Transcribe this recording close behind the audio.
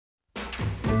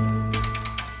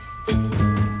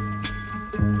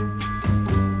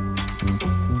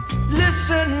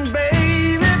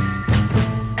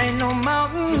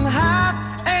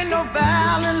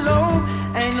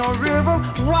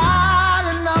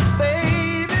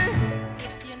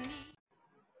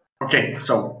Okay,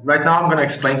 so right now I'm going to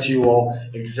explain to you all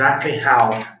exactly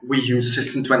how we use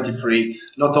System 23,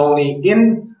 not only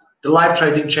in the live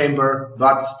trading chamber,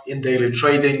 but in daily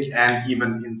trading and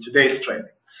even in today's trading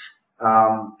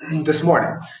this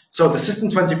morning. So the System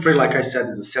 23, like I said,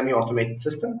 is a semi-automated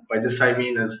system. By this I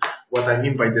mean what I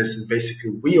mean by this is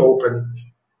basically we open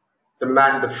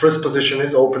the first position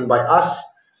is opened by us,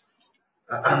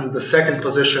 the second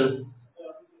position,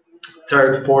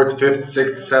 third, fourth, fifth,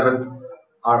 sixth, seventh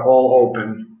are all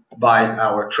open by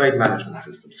our trade management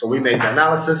system. So we make the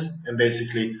analysis and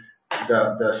basically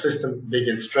the system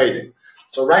begins trading.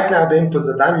 So right now the inputs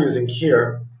that I'm using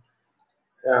here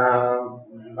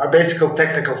are basically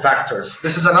technical factors.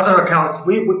 This is another account.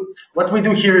 What we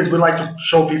do here is we like to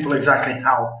show people exactly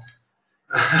how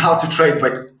to trade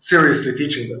by seriously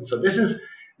teaching them. So this is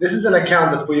an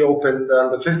account that we opened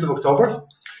on the 5th of October.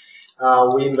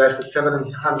 We invested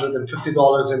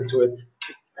 $750 into it,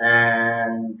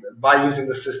 and by using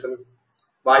the system,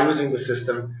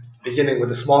 beginning with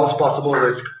the smallest possible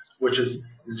risk, which is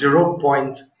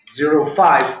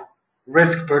 0.05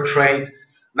 risk per trade,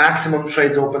 maximum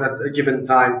trades open at a given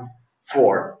time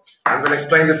 4. I'm going to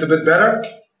explain this a bit better,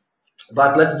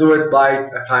 but let's do it by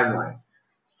a timeline.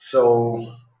 So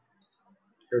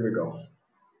here we go,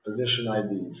 position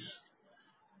IDs.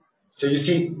 So you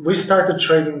see, we started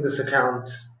trading this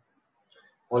account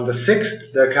on the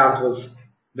 6th. The account was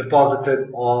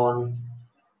deposited on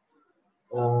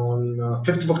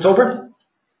 5th of October.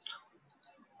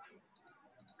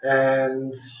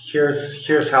 And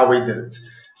here's how we did it.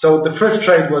 So the first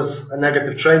trade was a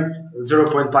negative trade,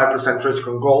 0.5% risk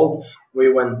on gold.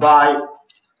 We went buy,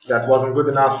 that wasn't good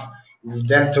enough. We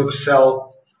then took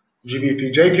sell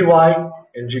GBP JPY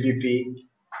and GBP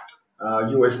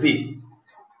USD.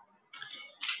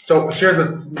 So here's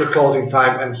the closing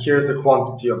time, and here's the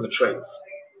quantity of the trades.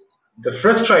 The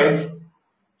first trade,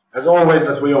 as always,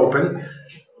 that we open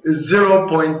is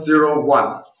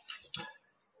 0.01.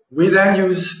 We then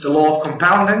use the law of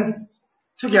compounding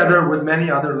together with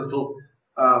many other little,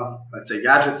 let's say,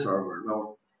 gadgets or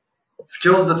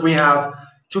skills that we have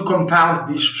to compound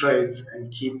these trades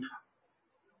and keep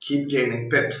gaining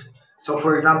pips. So,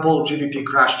 for example, GBP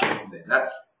crashed yesterday.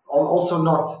 That's also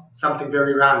not something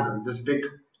very random. This big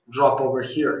drop over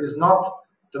here is not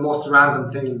the most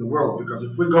random thing in the world, because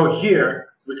if we go here,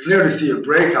 we clearly see a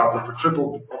breakout of a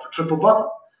triple bottom.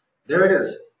 There it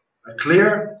is, a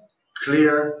clear,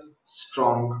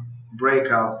 strong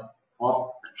breakout of a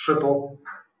triple,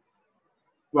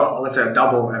 well, let's say a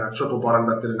double and a triple bottom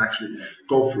that didn't actually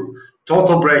go through.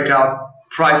 Total breakout,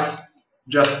 price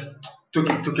just took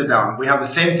it down. We have the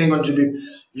same thing on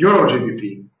Euro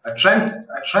GBP, a trend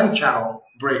channel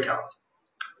breakout.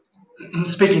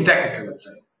 Speaking technically, let's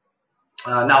say.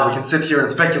 Now we can sit here and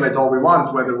speculate all we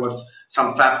want, whether it was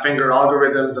some fat finger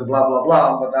algorithms and blah blah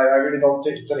blah, but I really don't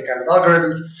think it's any kind of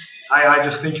algorithms. I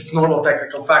just think it's normal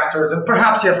technical factors, and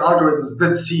perhaps yes, algorithms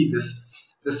did see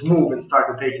this move and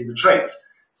started taking the trades.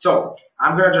 So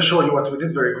I'm going to just show you what we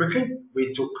did very quickly.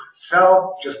 We took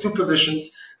sell, just 2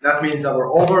 positions. That means our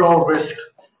overall risk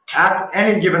at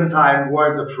any given time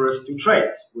were the first 2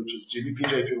 trades, which is GBP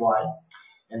JPY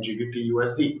and GBP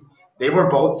USD. They were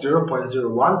both 0.01,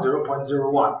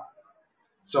 0.01.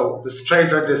 So the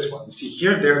trades are this one. You see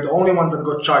here, they're the only ones that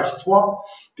got charged swap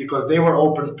because they were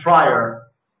open prior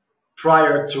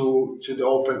to the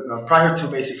open, prior to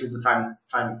basically the time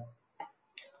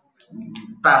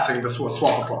passing the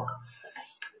swap clock.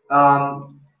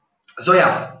 So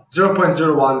yeah,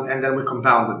 0.01, and then we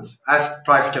compounded. As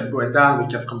price kept going down, we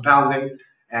kept compounding,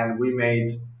 and we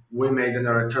made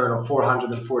a return of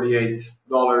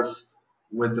 $448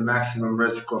 with the maximum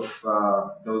risk of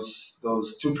those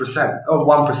 2%, oh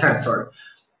 1%, sorry.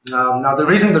 Now the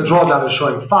reason the drawdown is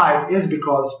showing 5 is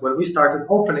because when we started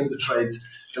opening the trades,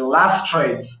 the last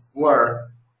trades were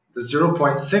the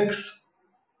 0.6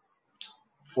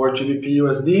 for GBP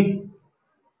USD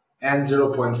and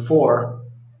 0.4.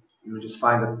 You just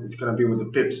find that it's going to be with the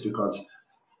pips because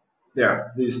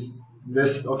there, this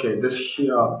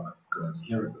here, oh my God,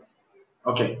 here we go.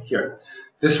 Okay, here,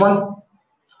 this one.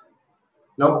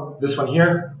 No, this one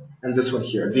here and this one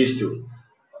here, these two.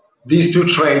 These 2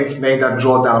 trades made that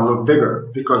drawdown look bigger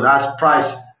because as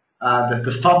price,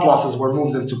 the stop losses were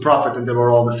moved into profit and they were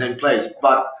all the same place.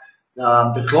 But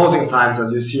the closing times,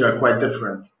 as you see, are quite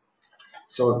different.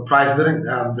 So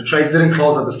the trades didn't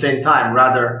close at the same time.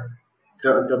 Rather,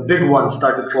 the big ones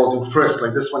started closing first,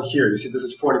 like this one here. You see, this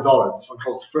is $40. This one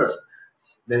closed first.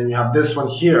 Then you have this one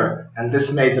here, and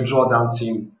this made the drawdown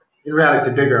seem, in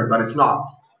reality, bigger, but it's not.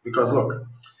 Because look,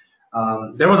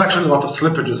 there was actually a lot of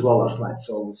slippage as well last night.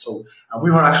 So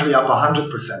we were actually up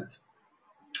 100%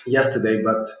 yesterday,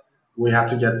 but we had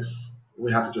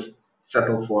to just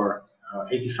settle for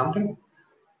 80 something.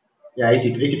 Yeah,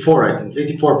 84, I think,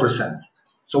 84%.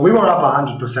 So we were up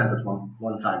 100% at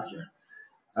one time here.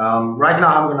 Right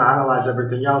now, I'm going to analyze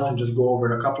everything else and just go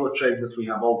over a couple of trades that we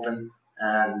have open.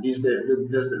 And these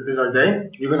are they.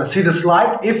 You're going to see the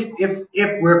slide.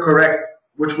 If we're correct,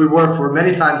 which we were for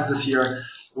many times this year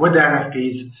with the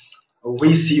NFPs,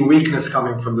 we see weakness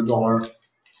coming from the dollar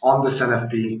on this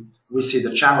NFP. We see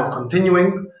the channel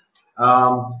continuing.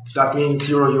 That means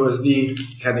Euro USD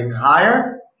heading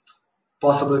higher,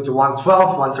 possibly to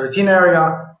 112, 113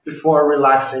 area before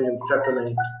relaxing and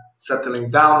settling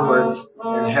downwards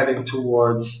and heading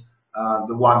towards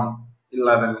the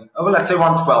 111, well, let's say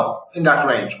 112, in that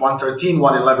range, 113,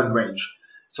 111 range.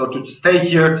 So to stay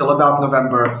here till about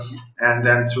November and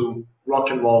then to rock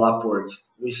and roll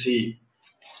upwards, we see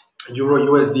Euro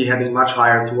USD heading much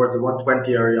higher towards the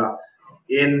 120 area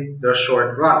in the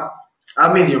short run,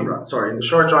 medium run, sorry. In the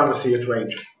short run, we see it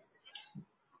range.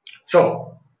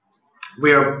 So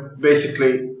we are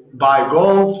basically buy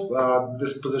gold.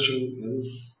 This position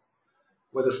is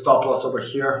with a stop loss over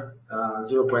here,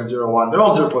 0.01. They're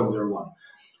all 0.01.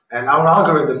 And our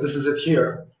algorithm, this is it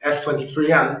here,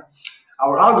 S23N.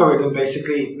 Our algorithm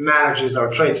basically manages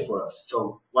our trades for us.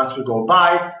 So once we go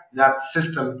buy, that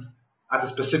system at a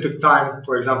specific time,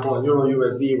 for example, on Euro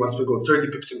USD, once we go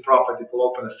 30 pips in profit, it will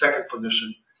open a second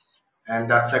position. And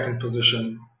that second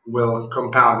position will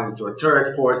compound into a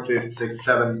third, fourth, fifth, sixth,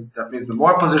 seventh. That means the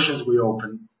more positions we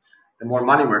open, the more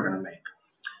money we're going to make.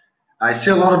 I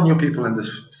see a lot of new people in this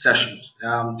session.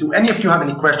 Do any of you have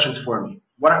any questions for me?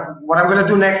 What I'm going to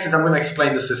do next is I'm going to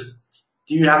explain the system.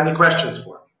 Do you have any questions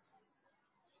for me?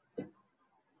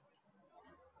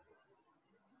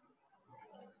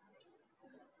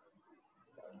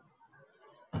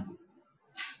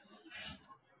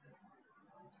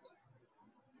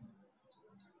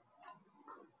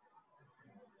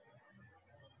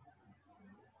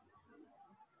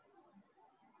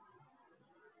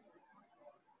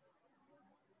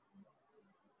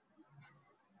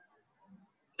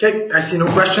 Okay, I see no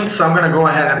questions, so I'm going to go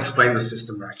ahead and explain the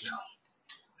system right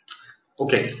now.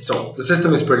 Okay, so the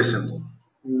system is pretty simple,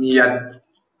 yet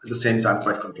at the same time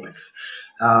quite complex.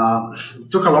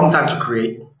 It took a long time to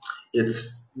create.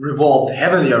 It's revolved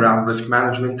heavily around risk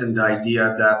management and the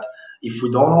idea that if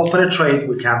we don't open a trade,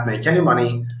 we can't make any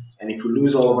money, and if we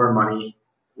lose all of our money,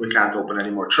 we can't open any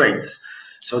more trades.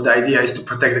 So the idea is to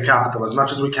protect the capital as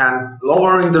much as we can,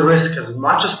 lowering the risk as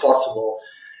much as possible,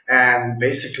 and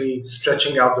basically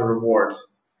stretching out the reward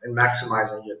and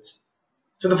maximizing it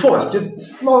to the fullest.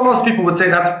 Most people would say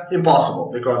that's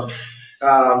impossible because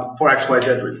for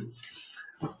XYZ reasons.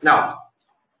 Now,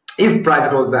 if price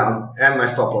goes down and my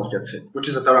stop loss gets hit, which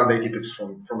is at around 80 pips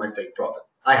from my take profit,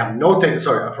 I have no take,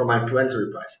 sorry, from my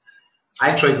entry price.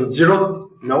 I trade with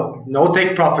no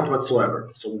take profit whatsoever.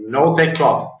 So no take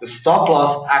profit. The stop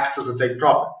loss acts as a take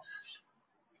profit.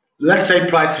 Let's say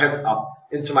price heads up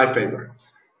into my favor.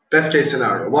 Best case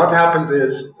scenario. What happens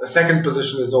is a second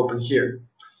position is open here,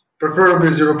 preferably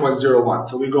 0.01.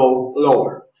 So we go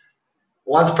lower.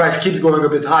 Once price keeps going a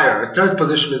bit higher, a third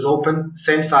position is open,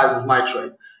 same size as my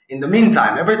trade. In the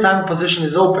meantime, every time a position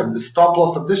is open, the stop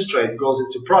loss of this trade goes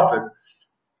into profit,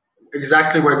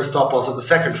 exactly where the stop loss of the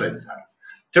second trade is at.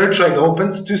 Third trade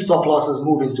opens, two stop losses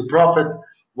move into profit,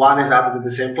 one is added in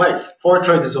the same place. Fourth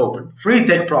trade is open, three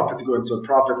take profits go into a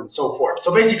profit, and so forth.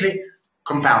 So basically,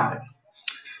 compounding.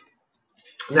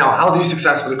 Now, how do you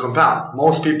successfully compound?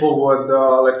 Most people would,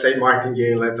 let's say,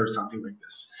 martingale it or something like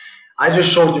this. I just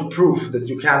showed you proof that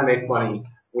you can make money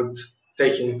with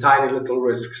taking tiny little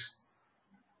risks,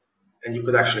 and you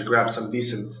could actually grab some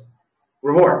decent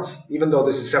rewards. Even though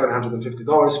this is $750,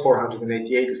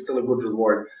 $488 is still a good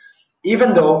reward.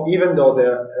 Even though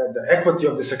the equity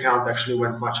of this account actually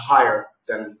went much higher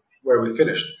than where we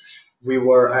finished. We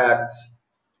were at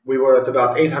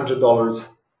about $800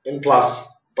 in plus.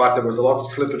 But there was a lot of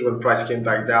slippage when price came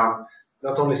back down.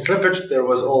 Not only slippage, there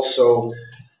was also,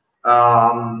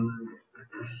 well,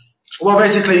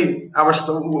 basically,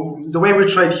 the way we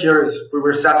trade here is we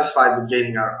were satisfied with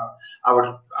gaining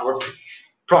our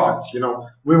profits. You know,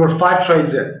 we were 5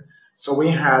 trades in, so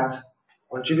we had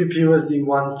on GBP USD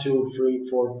 1, 2, 3,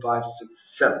 4, 5,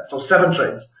 6, 7. So 7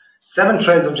 trades. 7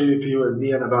 trades on GBP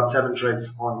USD and about 7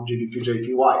 trades on GBP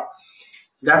JPY.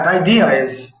 That idea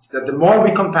is that the more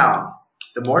we compound,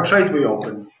 the more trades we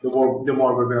open, the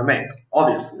more we're going to make,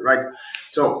 obviously, right?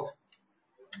 So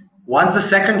once the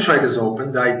second trade is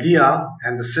open, the idea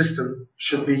and the system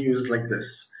should be used like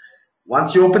this.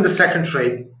 Once you open the second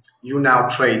trade, you now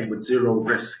trade with zero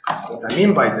risk. What I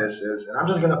mean by this is, and I'm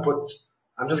just going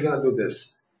to do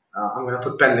this. I'm going to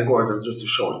put pending orders just to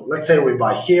show you. Let's say we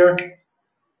buy here.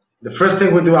 The first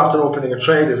thing we do after opening a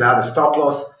trade is add a stop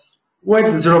loss with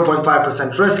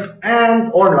 0.5% risk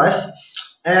and or less,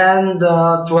 and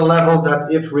to a level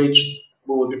that if reached,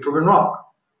 we will be proven wrong.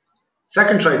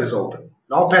 Second trade is open.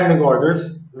 No pending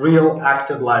orders, real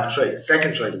active live trade.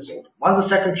 Second trade is open. Once the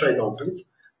second trade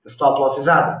opens, the stop loss is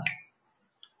added.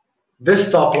 This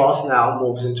stop loss now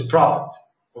moves into profit.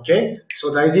 Okay? So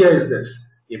the idea is this.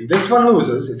 If this one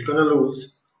loses, it's going to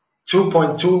lose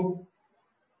 $2.22.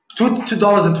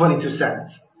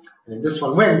 And if this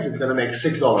one wins, it's going to make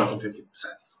 $6.50.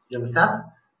 You understand?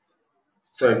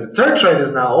 So if the third trade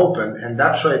is now open and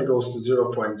that trade goes to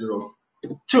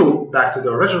 0.02, back to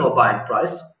the original buying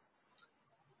price,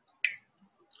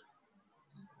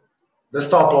 the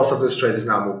stop loss of this trade is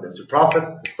now moved into profit.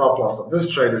 The stop loss of this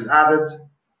trade is added.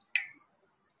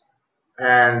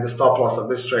 And the stop loss of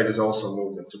this trade is also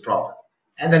moved into profit.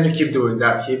 And then you keep doing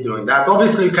that, keep doing that.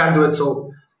 Obviously, you can't do it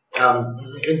so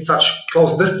in such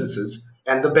close distances.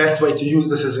 And the best way to use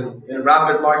this is in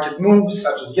rapid market moves,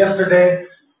 such as yesterday,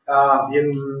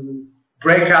 in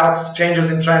breakouts, changes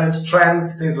in trends,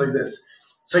 things like this.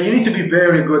 So you need to be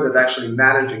very good at actually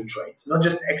managing trades, not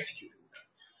just executing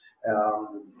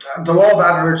them. The law of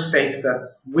average states that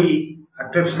we,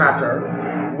 at Pips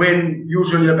Matter, win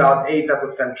usually about 8 out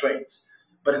of 10 trades.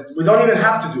 But we don't even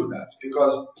have to do that,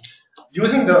 because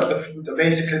using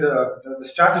basically the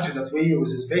strategy that we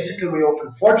use is basically we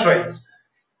open 4 trades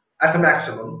at the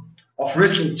maximum of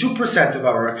risking 2% of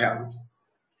our account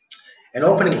and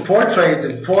opening 4 trades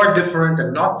in 4 different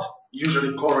and not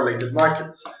usually correlated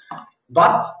markets,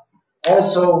 but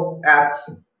also at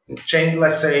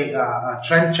let's say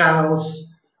trend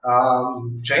channels,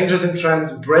 changes in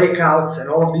trends, breakouts, and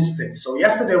all of these things. So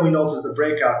yesterday we noticed the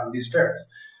breakout in these pairs.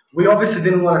 We obviously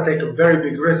didn't want to take a very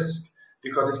big risk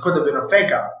because it could have been a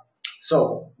fake out.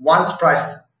 So once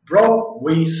price broke,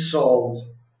 we sold,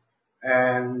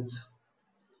 and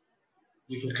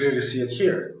you can clearly see it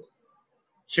here.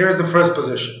 Here's the first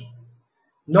position.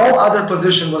 No other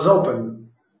position was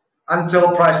open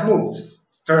until price moves.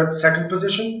 Second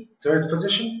position, third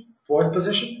position, fourth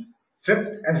position,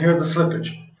 fifth, and here's the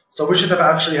slippage. So we should have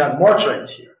actually had more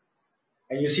trades here.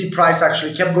 And you see price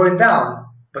actually kept going down,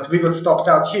 but we got stopped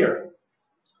out here.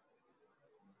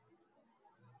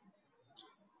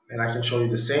 And I can show you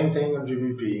the same thing on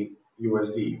GBP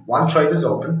USD. One trade is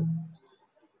open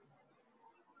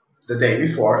the day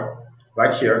before,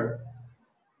 right here,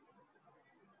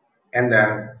 and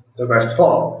then the rest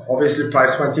fall. Obviously,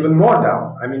 price went even more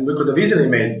down. I mean, we could have easily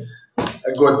made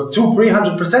a good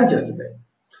 200–300% yesterday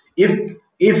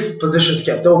if positions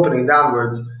kept opening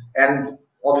downwards. And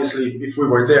obviously, if we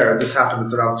were there, this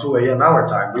happened at around 2 a.m. our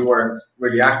time. We weren't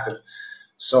really active.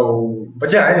 So,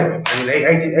 but yeah, anyway,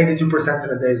 I mean, 82% in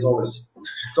a day is always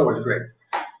great.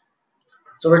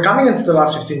 So we're coming into the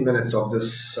last 15 minutes of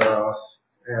this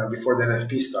before the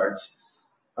NFP starts.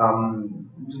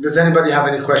 Does anybody have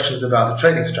any questions about the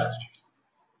trading strategy?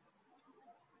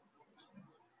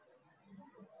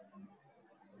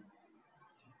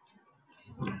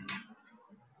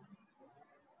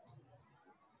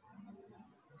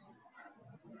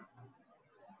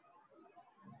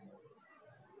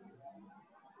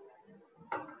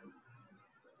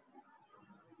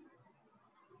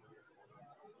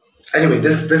 Anyway,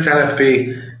 this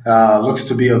NFP looks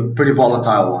to be a pretty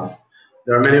volatile one.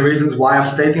 There are many reasons why I'm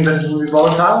stating that it will be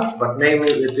volatile, but mainly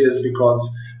it is because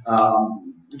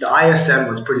the ISM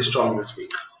was pretty strong this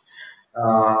week.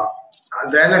 The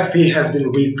NFP has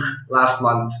been weak last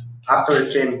month after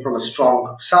it came from a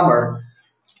strong summer,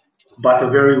 but a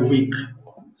very weak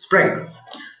spring.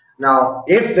 Now,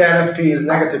 if the NFP is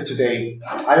negative today,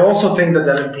 I also think that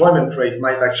the unemployment rate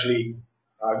might actually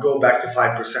go back to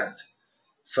 5%.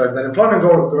 So if the unemployment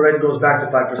rate goes back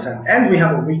to 5% and we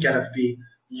have a weak NFP,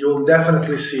 you'll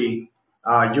definitely see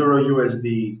Euro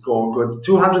USD go good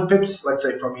 200 pips, let's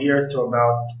say from here to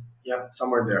about, yeah,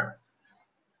 somewhere there.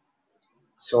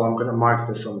 So I'm going to mark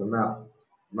this on the map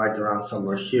right around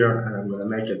somewhere here, and I'm going to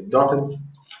make it dotted.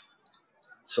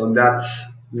 So that's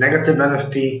negative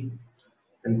NFP,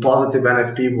 and positive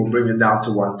NFP will bring it down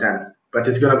to 110. But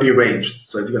it's going to be ranged,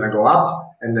 so it's going to go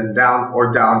up and then down,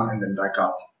 or down and then back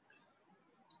up,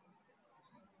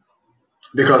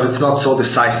 because it's not so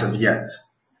decisive yet.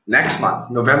 Next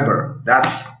month, November,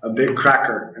 that's a big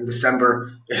cracker, and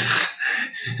December is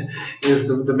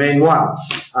the main one.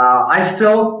 I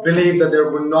still believe that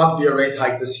there will not be a rate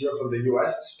hike this year from the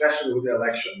US, especially with the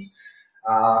elections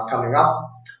coming up.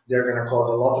 They're going to cause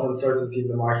a lot of uncertainty in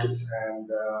the markets, and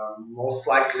most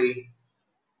likely,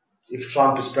 if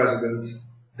Trump is president,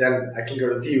 then I can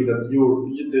guarantee you that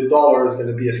the dollar is going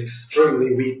to be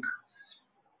extremely weak.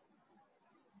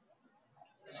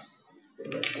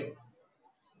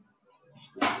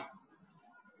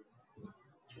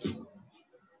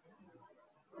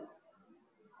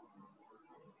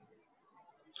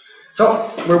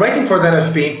 So we're waiting for the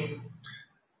NFP.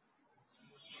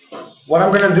 What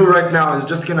I'm gonna do right now is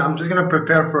I'm just gonna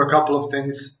prepare for a couple of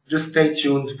things. Just stay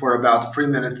tuned for about 3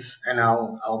 minutes, and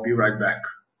I'll be right back.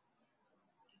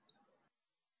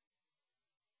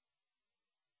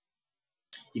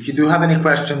 If you do have any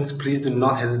questions, please do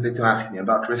not hesitate to ask me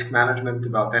about risk management,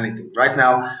 about anything. Right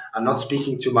now, I'm not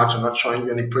speaking too much. I'm not showing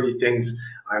you any pretty things.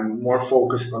 I'm more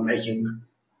focused on making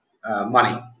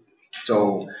money.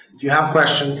 So if you have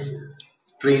questions,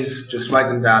 please just write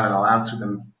them down and I'll answer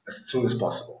them as soon as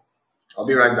possible. I'll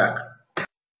be right back.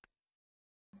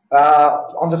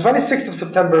 On the 26th of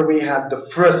September, we had the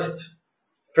first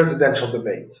presidential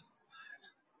debate.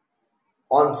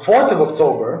 On 4th of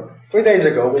October, 3 days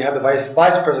ago, we had the vice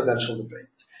presidential debate.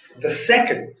 The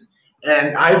second,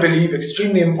 and I believe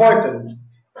extremely important,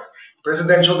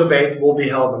 presidential debate will be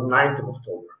held on 9th of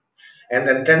October. And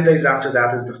then 10 days after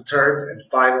that is the third and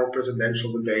final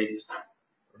presidential debate,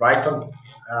 right on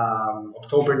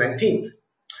October 19th.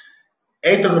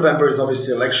 8th of November is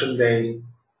obviously election day.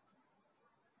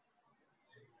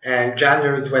 And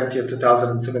January 20th,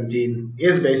 2017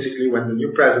 is basically when the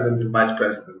new president and vice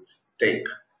president take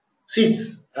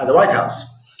seats at the White House.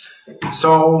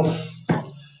 So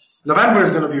November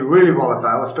is going to be really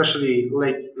volatile, especially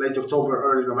late October,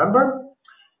 early November.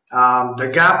 The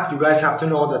gap, you guys have to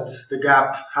know that the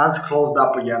gap has closed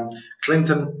up again.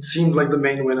 Clinton seemed like the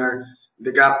main winner.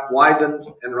 The gap widened,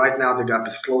 and right now the gap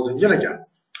is closing in again.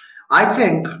 I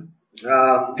think,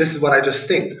 this is what I just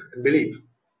think and believe,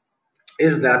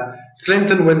 is that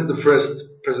Clinton wins the first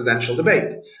presidential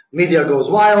debate. Media goes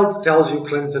wild, tells you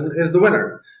Clinton is the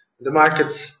winner. The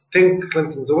markets think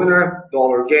Clinton's the winner,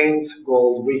 dollar gains,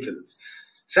 gold weakens.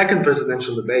 Second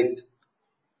presidential debate.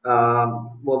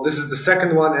 Well, this is the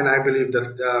second one, and I believe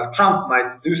that Trump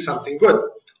might do something good.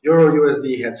 Euro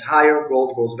USD heads higher,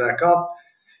 gold goes back up.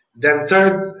 Then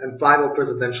third and final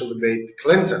presidential debate,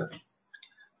 Clinton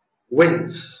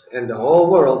wins, and the whole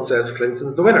world says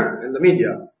Clinton's the winner, and the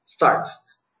media starts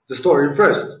the story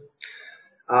first.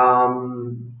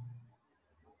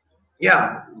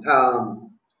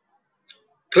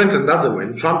 Clinton doesn't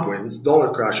win, Trump wins,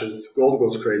 dollar crashes, gold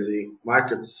goes crazy,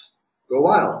 markets go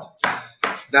wild.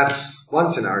 That's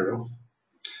one scenario.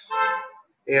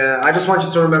 I just want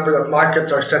you to remember that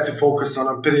markets are set to focus on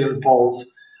opinion polls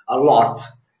a lot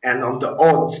and on the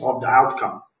odds of the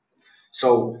outcome.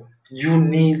 So you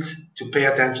need to pay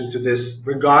attention to this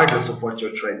regardless of what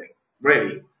you're trading.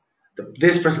 Really.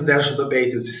 This presidential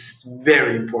debate is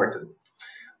very important.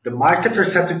 The markets are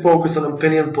set to focus on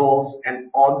opinion polls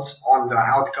and odds on the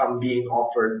outcome being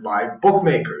offered by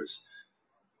bookmakers.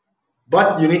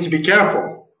 But you need to be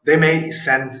careful. They may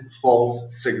send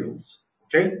false signals.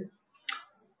 Okay?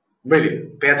 Really,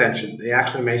 pay attention. They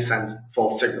actually may send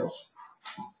false signals.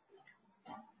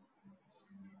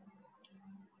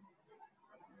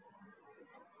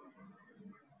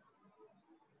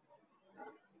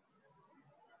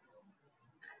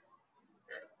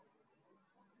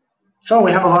 So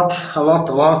we have a lot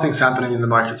of things happening in the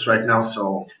markets right now.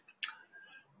 So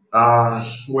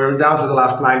we're down to the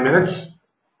last 9 minutes.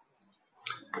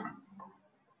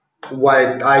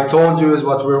 What I told you is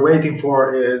what we're waiting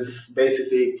for is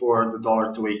basically for the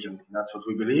dollar to weaken. That's what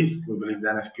we believe. We believe the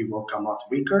NFP will come out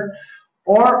weaker,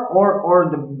 or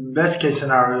the best case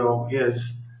scenario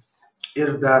is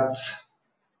that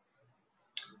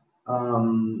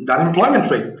the unemployment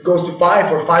rate goes to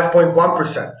 5 or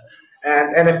 5.1%.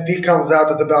 And NFP comes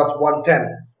out at about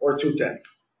 110 or 210.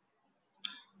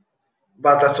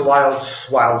 But that's a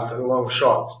wild and long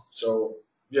shot. So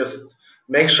just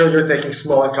make sure you're taking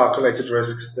small and calculated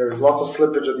risks. There's lots of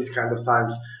slippage at these kind of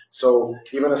times. So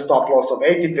even a stop loss of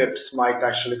 80 pips might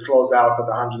actually close out at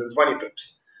 120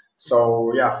 pips.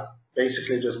 So yeah,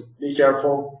 basically just be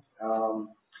careful.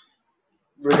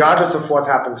 Regardless of what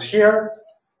happens here,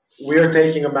 we're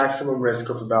taking a maximum risk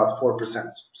of about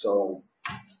 4%. So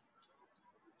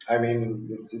I mean,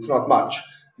 it's not much.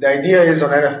 The idea is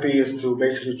on NFP is to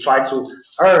basically try to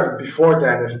earn before the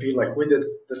NFP, like we did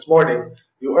this morning.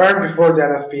 You earn before the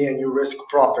NFP and you risk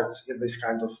profits in these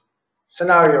kind of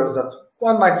scenarios that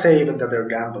one might say even that they're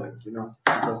gambling, you know,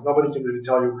 because nobody can really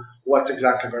tell you what's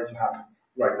exactly going to happen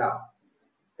right now.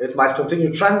 It might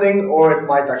continue trending or it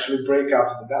might actually break out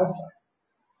to the downside.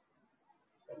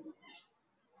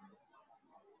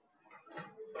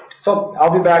 So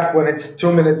I'll be back when it's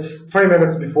 3 minutes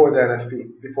before the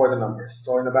NFP, before the numbers.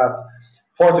 So in about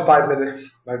 4 to 5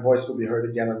 minutes, my voice will be heard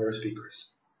again on your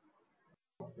speakers.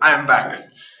 I am back.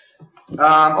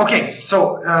 Okay,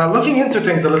 so looking into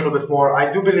things a little bit more,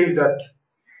 I do believe that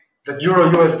Euro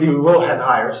USD will head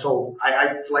higher. So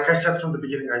like I said from the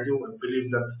beginning, I do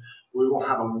believe that we will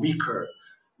have a weaker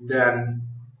than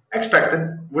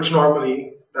expected, which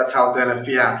normally that's how the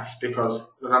NFP acts,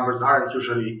 because the numbers aren't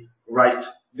usually right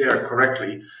there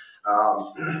correctly,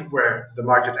 where the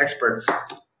market experts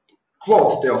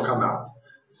quote they'll come out.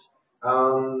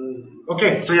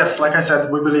 Okay, so yes, like I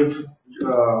said, we believe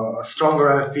a stronger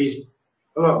NFP,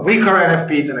 weaker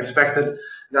NFP than expected.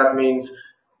 That means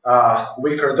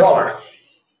weaker dollar.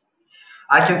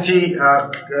 I can see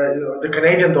the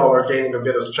Canadian dollar gaining a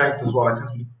bit of strength as well. It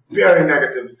has been very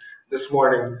negative this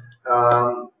morning,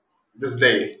 this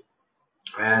day,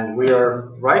 and we are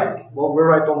right. Well, we're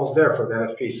right almost there for the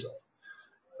NFP. So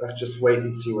let's just wait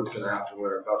and see what's going to happen.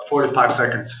 We're about 45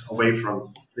 seconds away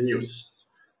from the news.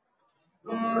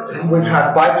 We've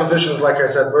had buy positions, like I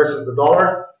said, versus the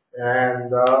dollar,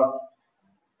 and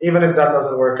even if that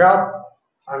doesn't work out,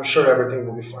 I'm sure everything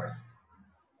will be fine.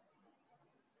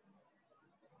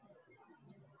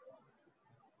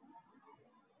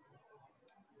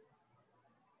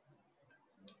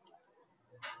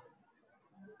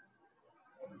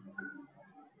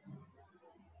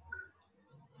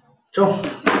 So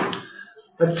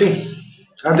let's see.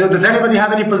 Does anybody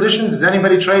have any positions? Is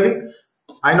anybody trading?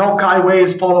 I know Kaiway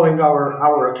is following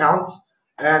our account,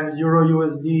 and Euro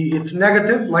USD, it's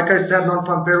negative. Like I said,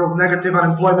 non-farm payrolls negative,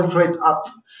 unemployment rate up.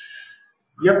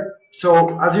 Yep.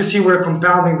 So as you see, we're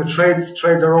compounding the trades.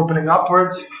 Trades are opening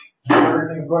upwards.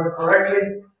 Everything's going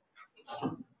correctly.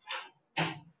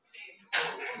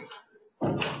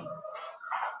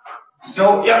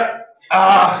 So yeah,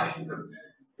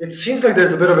 it seems like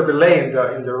there's a bit of a delay in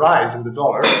the rise in the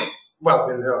dollar. Well,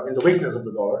 in the weakness of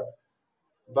the dollar.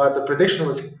 But the prediction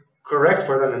was correct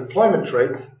for the unemployment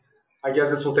rate. I guess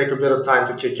this will take a bit of time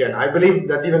to kick in. I believe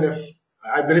that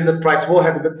I believe that price will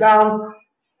head a bit down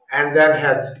and then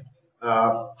head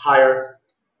higher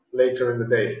later in the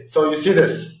day. So you see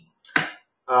this,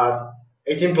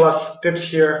 18 plus pips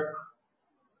here,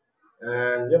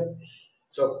 and yep.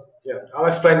 So yeah, I'll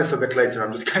explain this a bit later.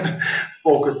 I'm just kind of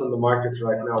focused on the markets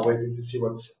right now, waiting to see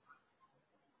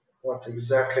what's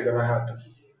exactly gonna happen.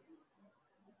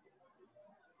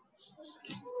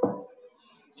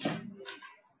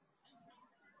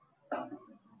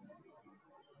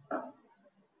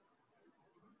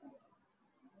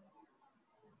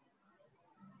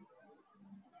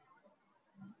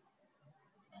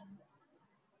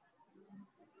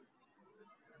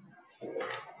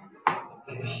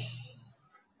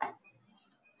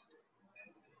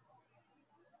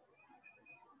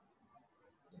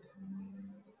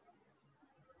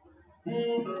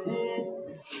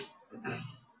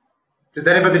 Did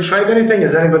anybody trade anything?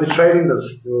 Is anybody trading?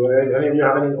 Do any of you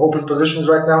have any open positions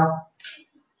right now?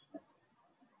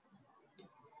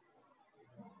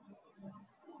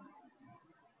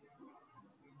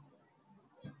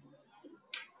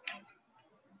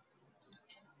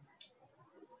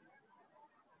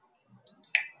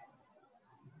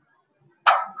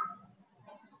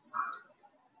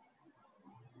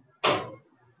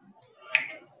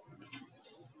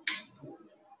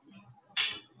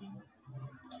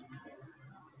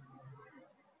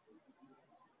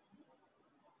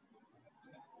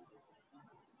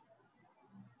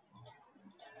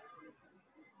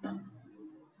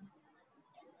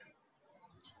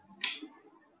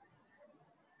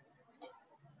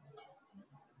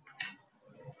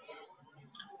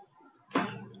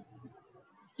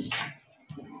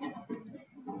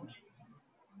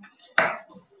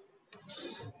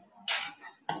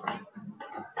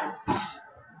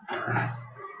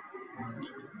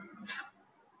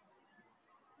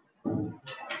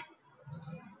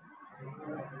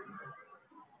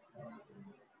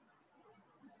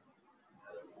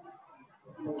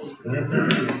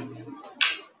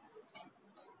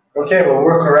 Okay, well,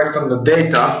 we're correct on the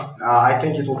data. I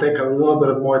think it will take a little bit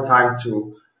of more time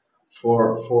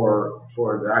for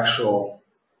the actual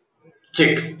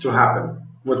kick to happen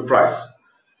with price.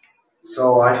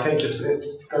 So I think it's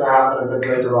going to happen a bit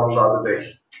later on throughout the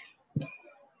day,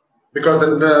 because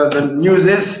the news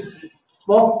is,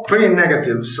 well, pretty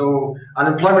negative. So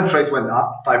unemployment rate went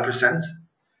up 5%.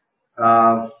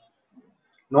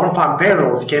 Non-farm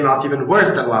payrolls came out even worse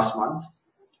than last month.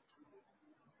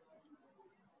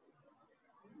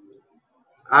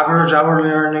 Average hourly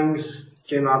earnings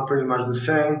came out pretty much the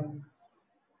same.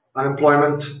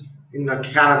 Unemployment in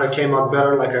Canada came out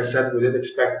better. Like I said, we did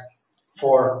expect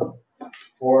for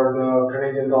the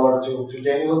Canadian dollar to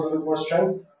gain a little bit more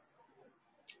strength.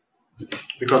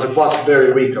 because it was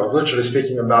very weak. I was literally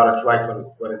speaking about it right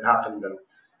when it happened, and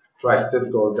price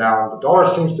did go down. The dollar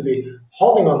seems to be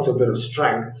holding on to a bit of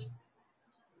strength,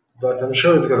 but I'm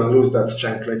sure it's going to lose that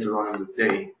strength later on in the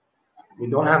day. We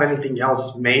don't have anything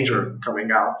else major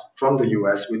coming out from the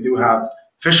US. We do have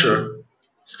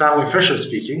Stanley Fisher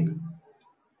speaking,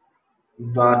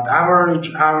 but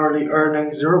average hourly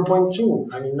earnings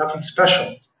 0.2. I mean, nothing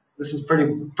special. This is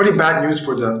pretty bad news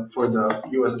for the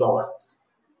US dollar.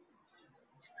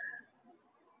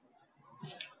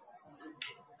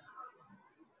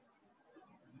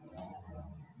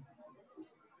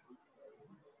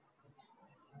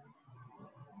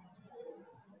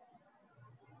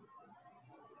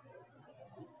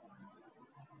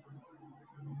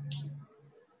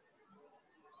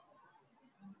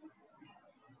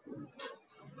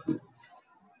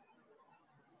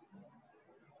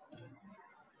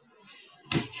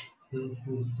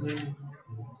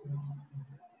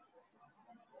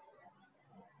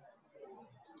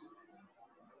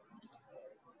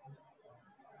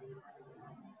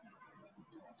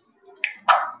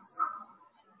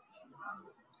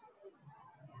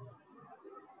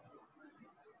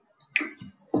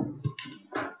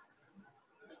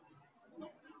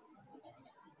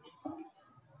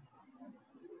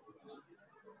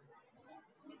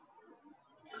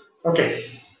 Okay,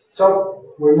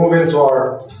 so we move into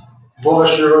our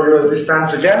bullish Euro USD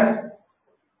stance again,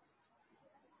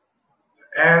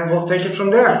 and we'll take it from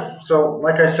there. So,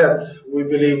 like I said, we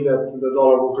believe that the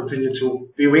dollar will continue to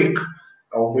be weak.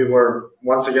 We were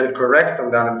once again correct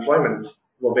on the unemployment.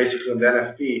 Well, basically on the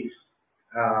NFP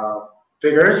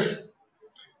figures,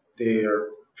 they are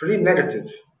pretty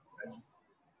negative. I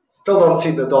still don't see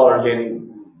the dollar gaining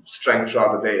strength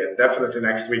throughout the day, and definitely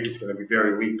next week it's going to be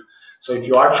very weak. So if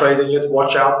you are trading it,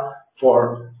 watch out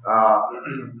for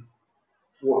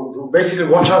basically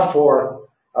watch out for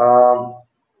how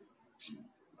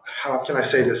can I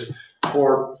say this?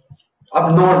 For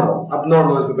abnormal.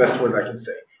 Abnormal is the best word I can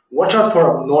say. Watch out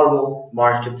for abnormal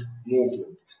market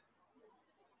movement.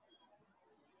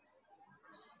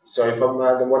 So if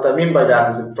what I mean by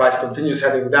that is if the price continues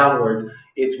heading downwards,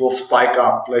 it will spike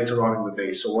up later on in the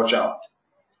day. So watch out.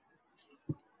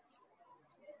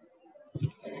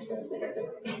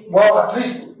 Well, at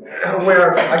least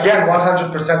we're again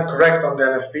 100% correct on the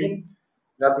NFP.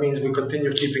 That means we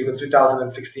continue keeping the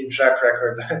 2016 track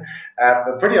record at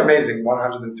a pretty amazing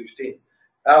 116,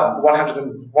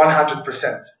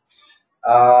 100%.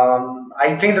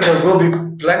 I think that there will be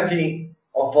plenty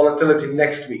of volatility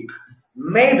next week.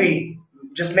 Maybe,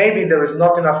 just maybe, there is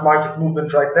not enough market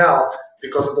movement right now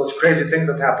because of those crazy things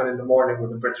that happen in the morning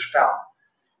with the British pound.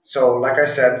 So, like I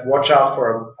said, watch out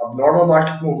for abnormal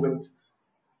market movement.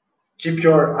 Keep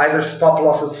your either stop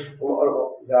losses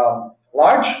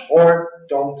large or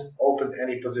don't open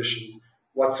any positions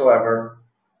whatsoever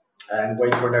and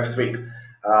wait for next week.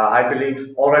 I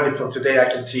believe already from today I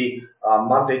can see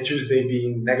Monday, Tuesday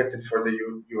being negative for the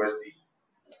USD.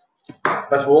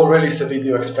 But we'll release a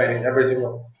video explaining everything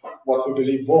what we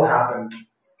believe will happen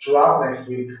throughout next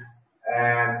week.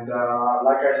 And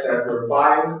like I said, we're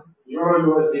buying Euro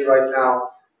USD right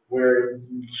now. We're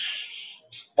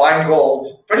buying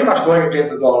gold, pretty much going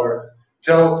against the dollar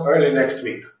till early next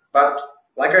week. But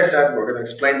like I said, we're going to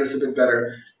explain this a bit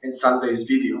better in Sunday's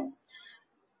video.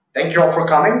 Thank you all for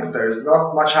coming. There's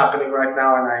not much happening right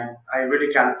now, and I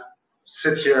really can't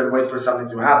sit here and wait for something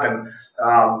to happen.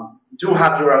 Do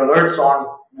have your alerts on.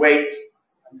 Wait,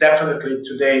 definitely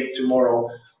today, tomorrow,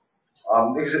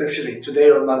 actually today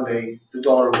or Monday, the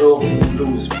dollar will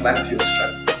lose plenty of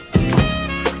strength.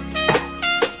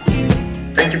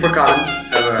 Thank you for coming.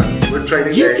 Have a good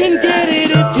trading day. You can get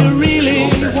it if you really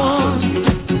want.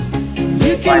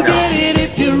 You can get it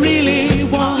if you really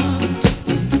want.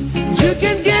 You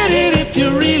can get it if you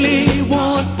really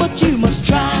want. But you must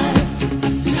try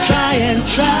and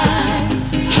try,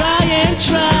 try and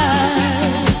try.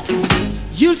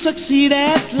 You'll succeed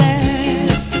at last.